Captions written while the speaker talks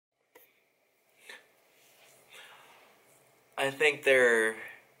I think there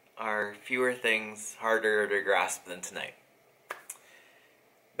are fewer things harder to grasp than tonight.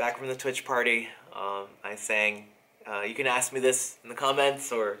 Back from the Twitch party, I sang, you can ask me this in the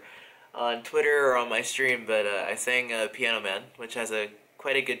comments or on Twitter or on my stream, but I sang Piano Man, which has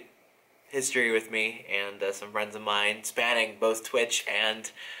quite a good history with me and some friends of mine, spanning both Twitch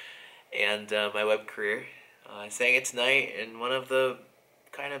and my web career. I sang it tonight in one of the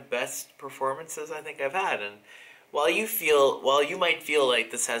kind of best performances I think I've had, and while you might feel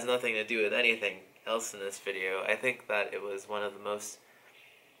like this has nothing to do with anything else in this video, I think that it was one of the most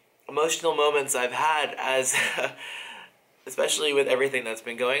emotional moments I've had, as especially with everything that's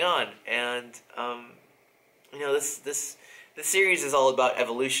been going on. And you know, this series is all about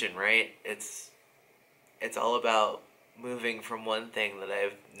evolution, right? It's all about moving from one thing that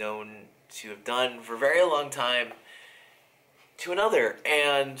I've known to have done for a very long time to another.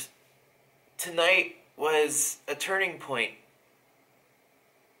 And tonight was a turning point.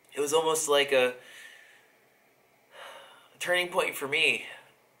 It was almost like a turning point for me,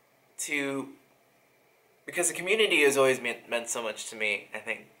 because the community has always meant so much to me. I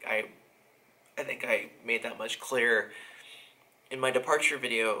think I made that much clear in my departure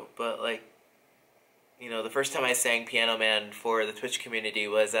video, but like, you know, the first time I sang Piano Man for the Twitch community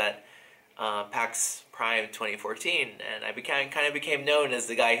was at PAX Prime 2014, and I kind of became known as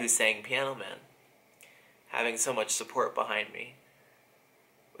the guy who sang Piano Man, having so much support behind me.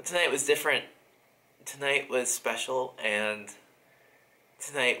 But tonight was different. Tonight was special, and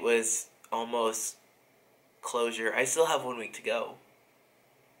tonight was almost closure. I still have 1 week to go,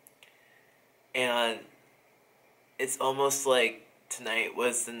 and it's almost like tonight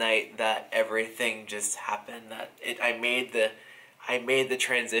was the night that everything just happened. That I made the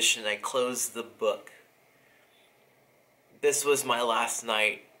transition. I closed the book. This was my last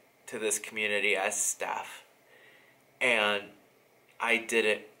night to this community as staff, and I did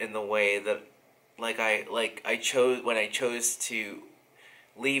it in the way that I chose to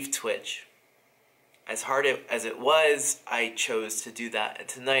leave Twitch. As hard as it was, I chose to do that. And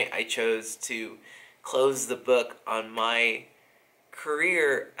tonight I chose to close the book on my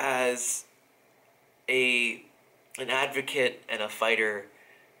career as an advocate and a fighter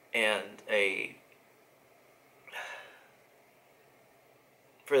and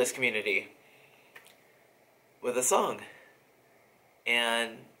for this community with a song.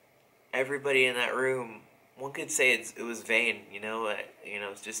 And everybody in that room, one could say it was vain, you know,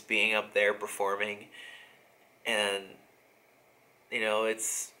 it's just being up there performing, and you know,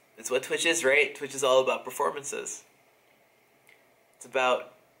 it's what Twitch is, right? Twitch is all about performances. It's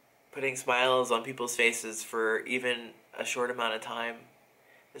about putting smiles on people's faces for even a short amount of time.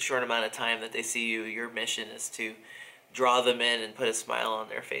 The short amount of time that they see you, your mission is to draw them in and put a smile on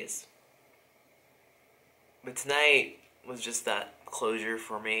their face. But tonight was just that closure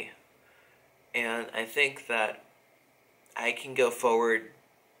for me. And I think that I can go forward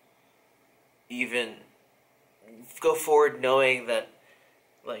knowing that,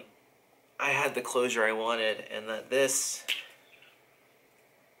 like, I had the closure I wanted, and that this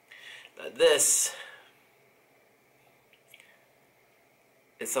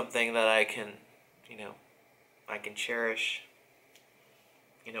is something that I can, you know, I can cherish,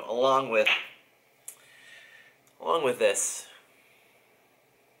 you know, along with this.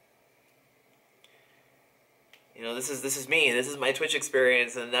 You know, this is me. This is my Twitch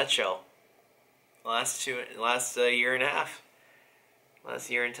experience in a nutshell. Last year and a half, last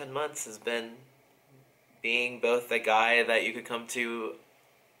year and 10 months has been being both the guy that you could come to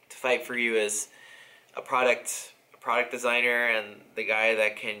fight for you as a product designer, and the guy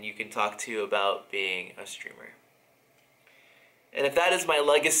that you can talk to about being a streamer. And if that is my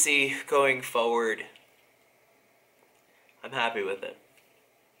legacy going forward, I'm happy with it.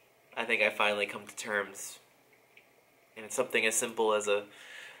 I think I finally come to terms. And it's something as simple as a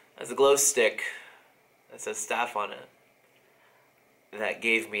glow stick that says staff on it that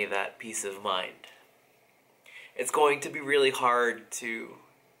gave me that peace of mind. It's going to be really hard to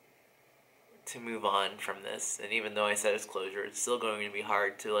move on from this, and even though I said it's closure, it's still going to be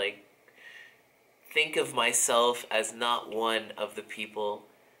hard to, like, think of myself as not one of the people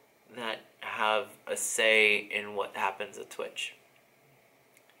that have a say in what happens at Twitch.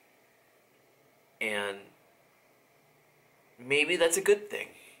 And maybe that's a good thing.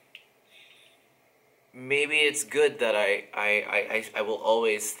 Maybe it's good that I will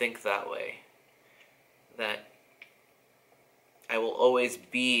always think that way. That I will always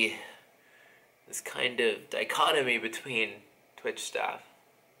be this kind of dichotomy between Twitch staff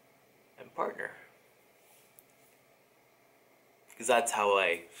and partner. Because that's how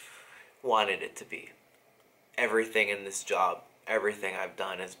I wanted it to be. everything in this job, everything I've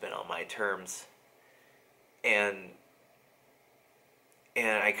done has been on my terms, and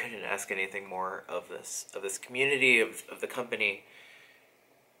I couldn't ask anything more of this community, of the company,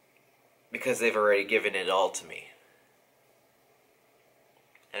 because they've already given it all to me.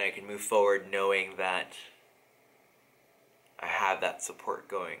 And I can move forward knowing that I have that support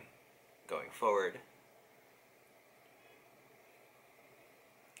going forward.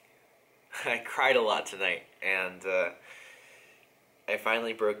 I cried a lot tonight, and I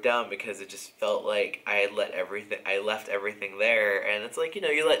finally broke down because it just felt like I left everything there, and it's like,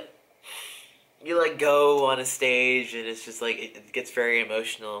 you let go on a stage, and it's just like it gets very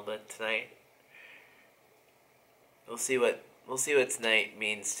emotional. But tonight, we'll see what tonight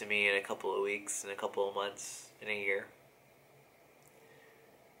means to me in a couple of weeks, in a couple of months, in a year.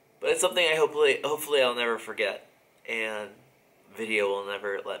 But it's something I hopefully I'll never forget, and video will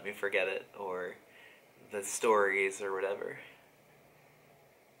never let me forget it, or the stories or whatever.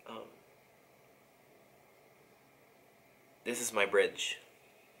 This is my bridge,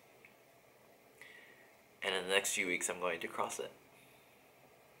 and in the next few weeks I'm going to cross it.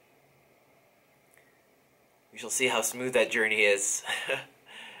 We shall see how smooth that journey is.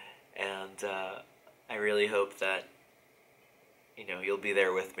 And I really hope that you'll be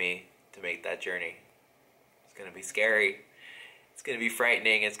there with me to make that journey. It's going to be scary, it's going to be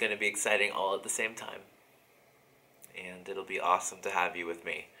frightening, it's going to be exciting all at the same time. And it'll be awesome to have you with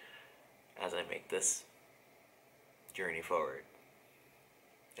me as I make this journey forward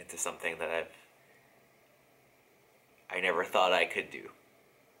into something that I never thought I could do.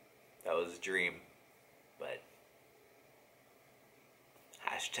 That was a dream, but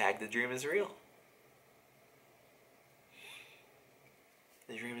hashtag the dream is real.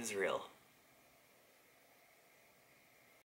 The dream is real.